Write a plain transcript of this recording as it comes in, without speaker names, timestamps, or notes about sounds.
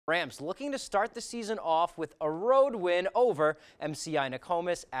Rams looking to start the season off with a road win over MCI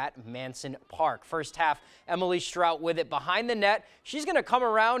Nokomis at Manson Park. First half, Emily Strout with it behind the net. She's going to come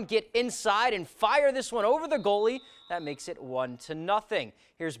around, get inside, and fire this one over the goalie. That makes it 1-0.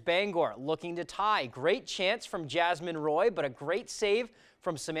 Here's Bangor looking to tie. Great chance from Jasmine Roy, but a great save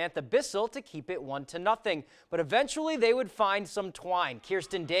from Samantha Bissell to keep it 1-0. But eventually they would find some twine.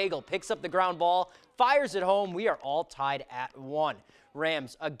 Kirsten Daigle picks up the ground ball, fires it home. We are all tied at 1.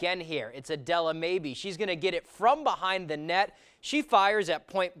 Rams again here. It's Adela Maybe. She's going to get it from behind the net. She fires at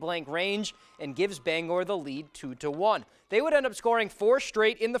point-blank range and gives Bangor the lead 2-1. They would end up scoring 4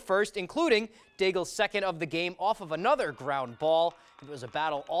 straight in the first, including Daigle's second of the game off of another ground ball. It was a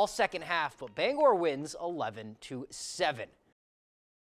battle all second half, but Bangor wins 11-7.